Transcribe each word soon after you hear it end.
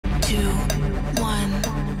two, one,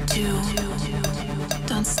 two.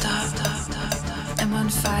 Don't stop. I'm on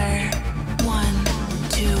fire. One,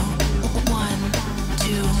 two, one,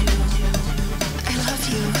 two. I love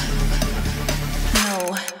you. No.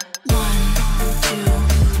 One, two,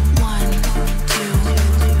 one, two.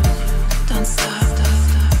 Don't stop.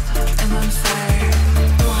 I'm on fire.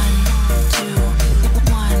 One, two,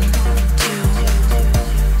 one, two.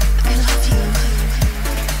 I love you.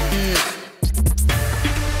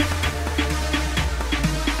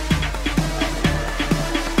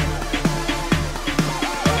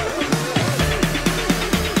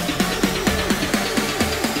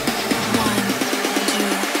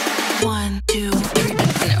 One, two, three.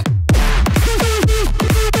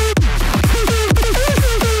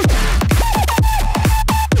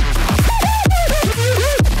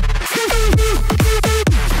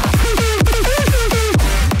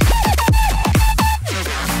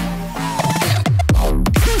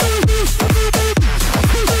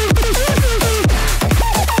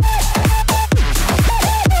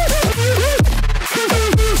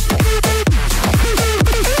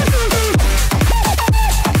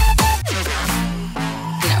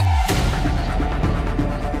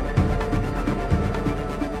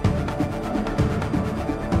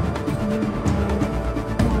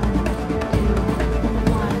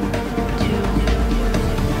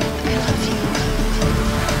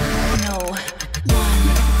 No.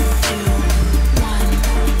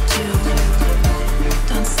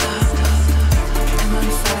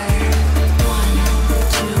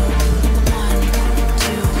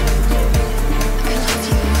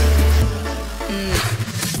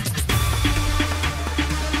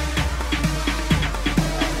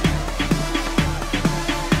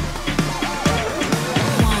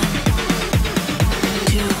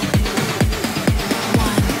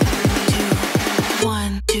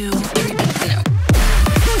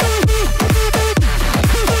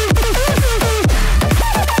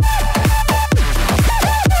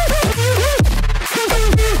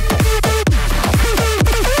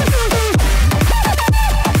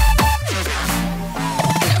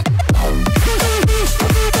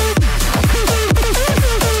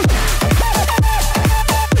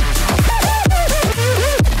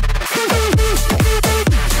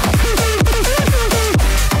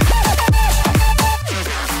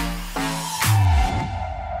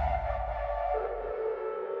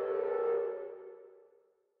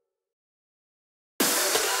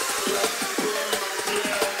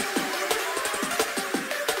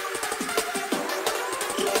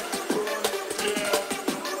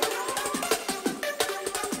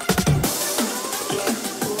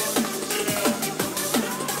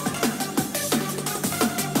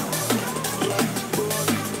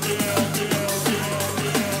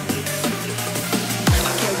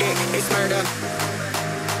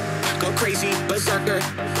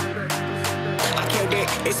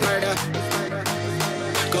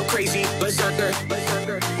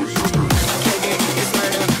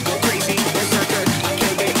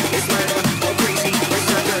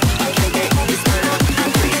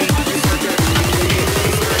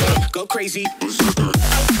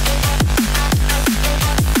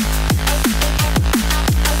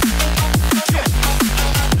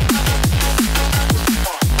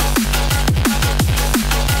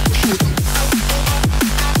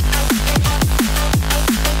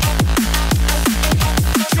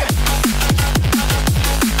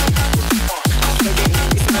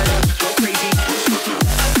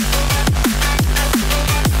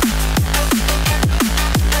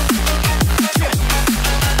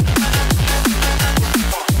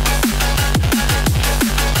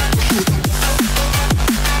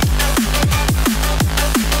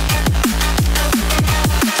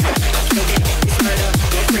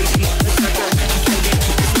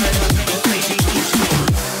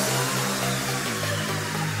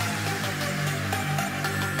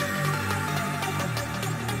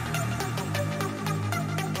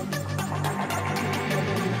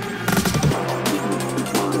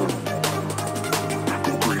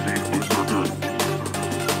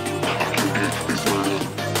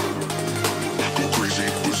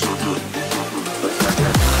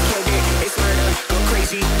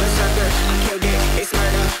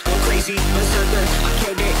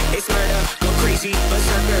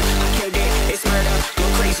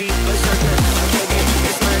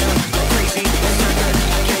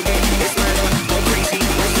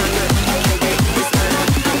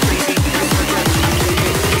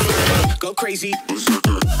 Crazy.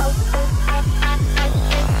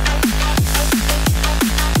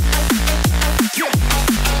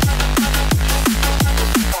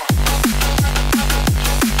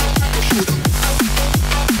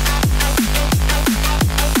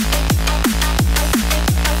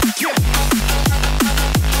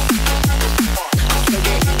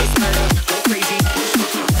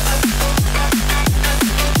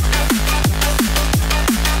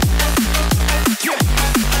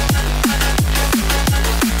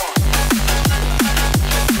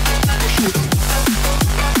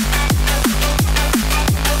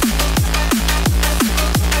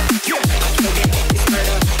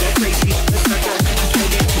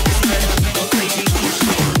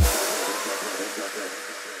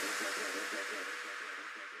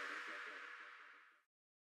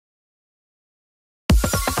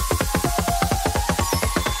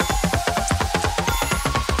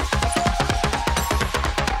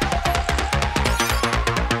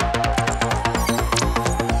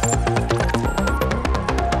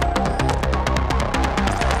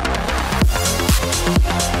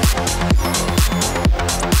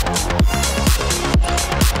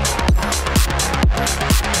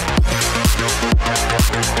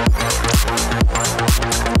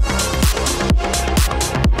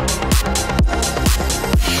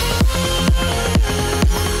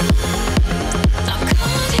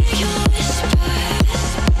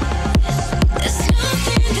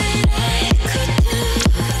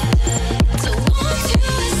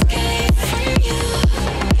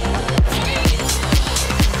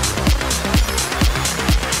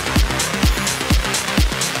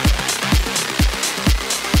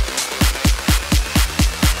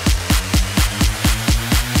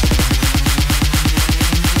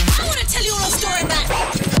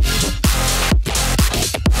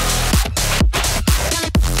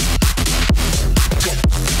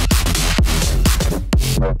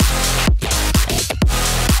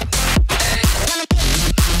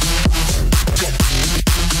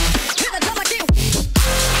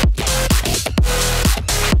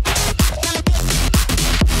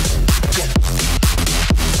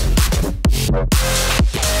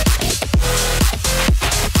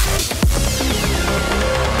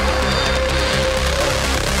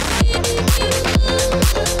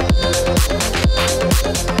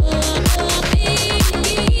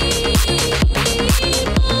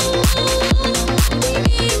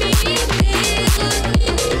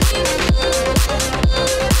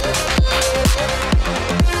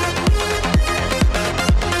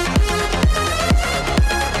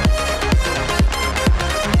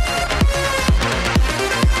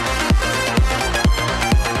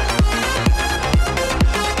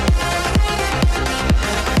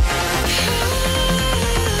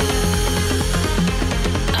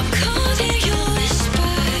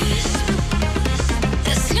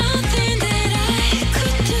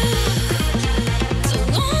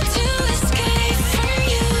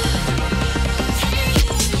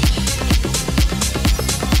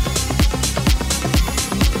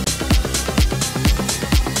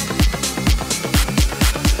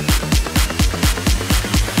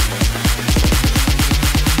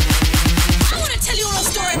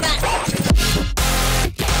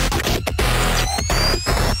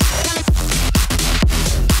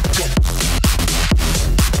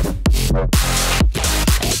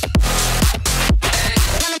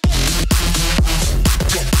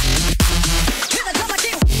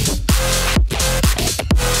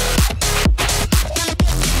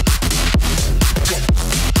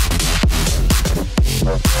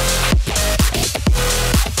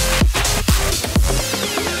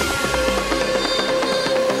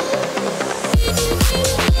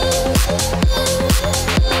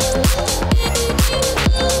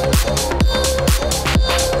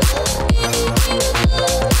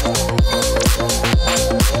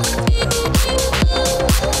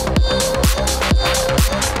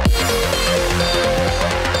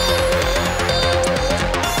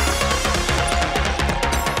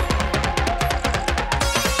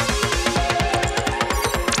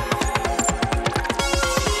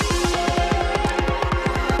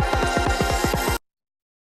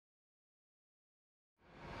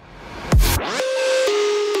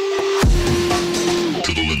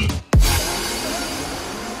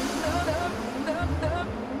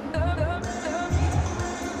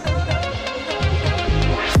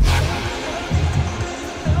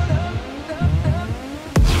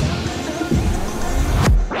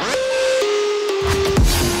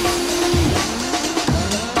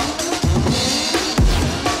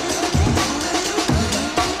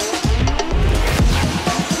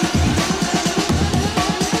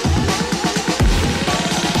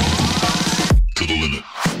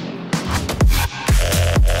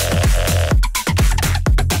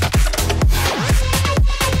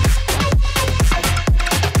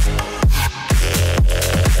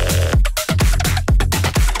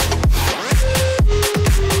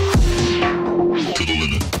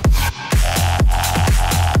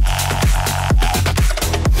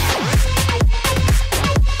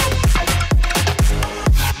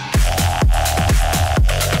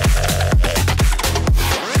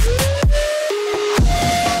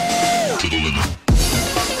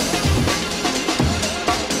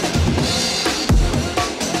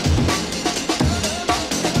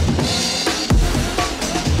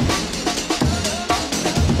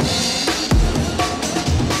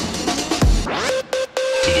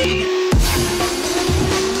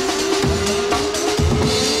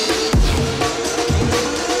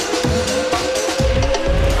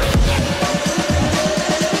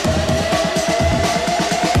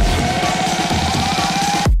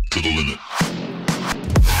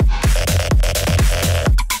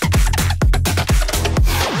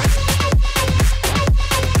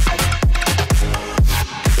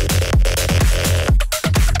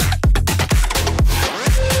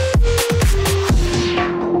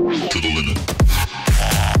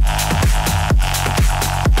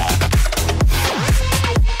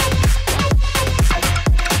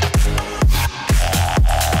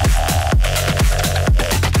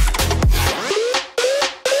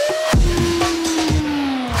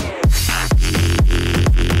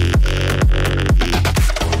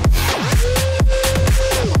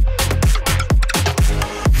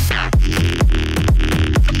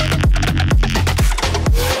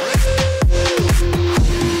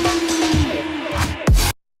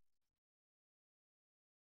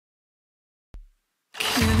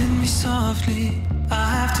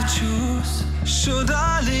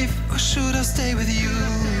 I'll stay with you.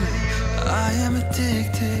 I am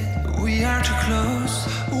addicted, we are too close.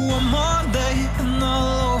 One more day and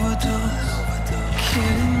I'll overdose.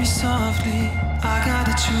 Killing me softly, I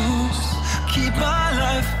gotta choose. Keep my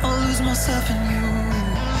life, I'll lose myself in you.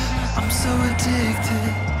 I'm so addicted,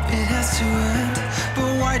 it has to end. But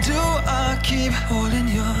why do I keep holding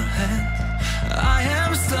your hand? I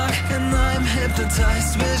am stuck and I'm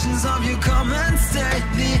hypnotized. Visions of you come and stay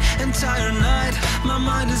the entire night. My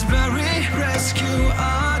mind is buried, rescue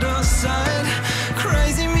out of sight.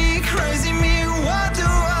 Crazy me, what do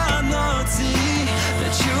I not see?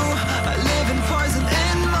 That you are living poison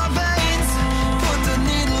in my veins. Put the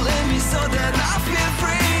needle in me so that I feel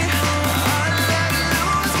free. I let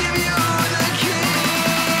loose, give you the key.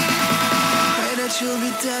 Pray that you'll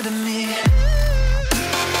be dead to me.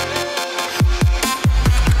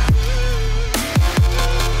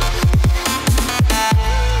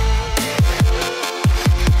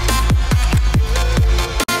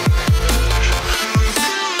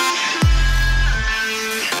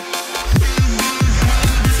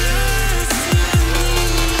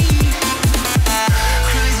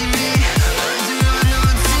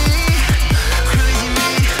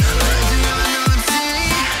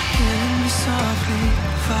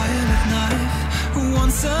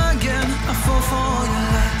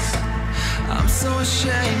 So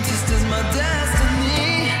ashamed, this is my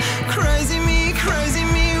destiny. Crazy me,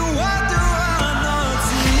 what do I not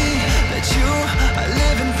see? That you are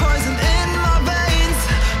living poison in my veins.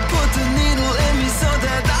 Put the needle in me so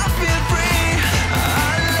that I feel free.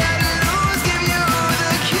 I let loose, give you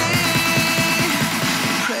the key.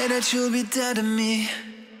 Pray that you'll be dead to me.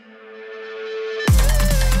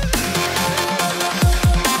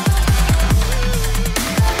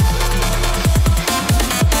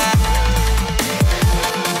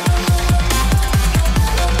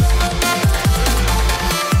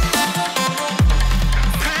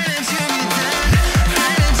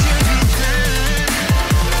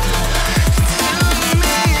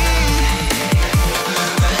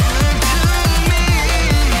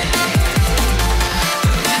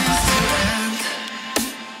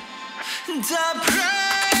 I pray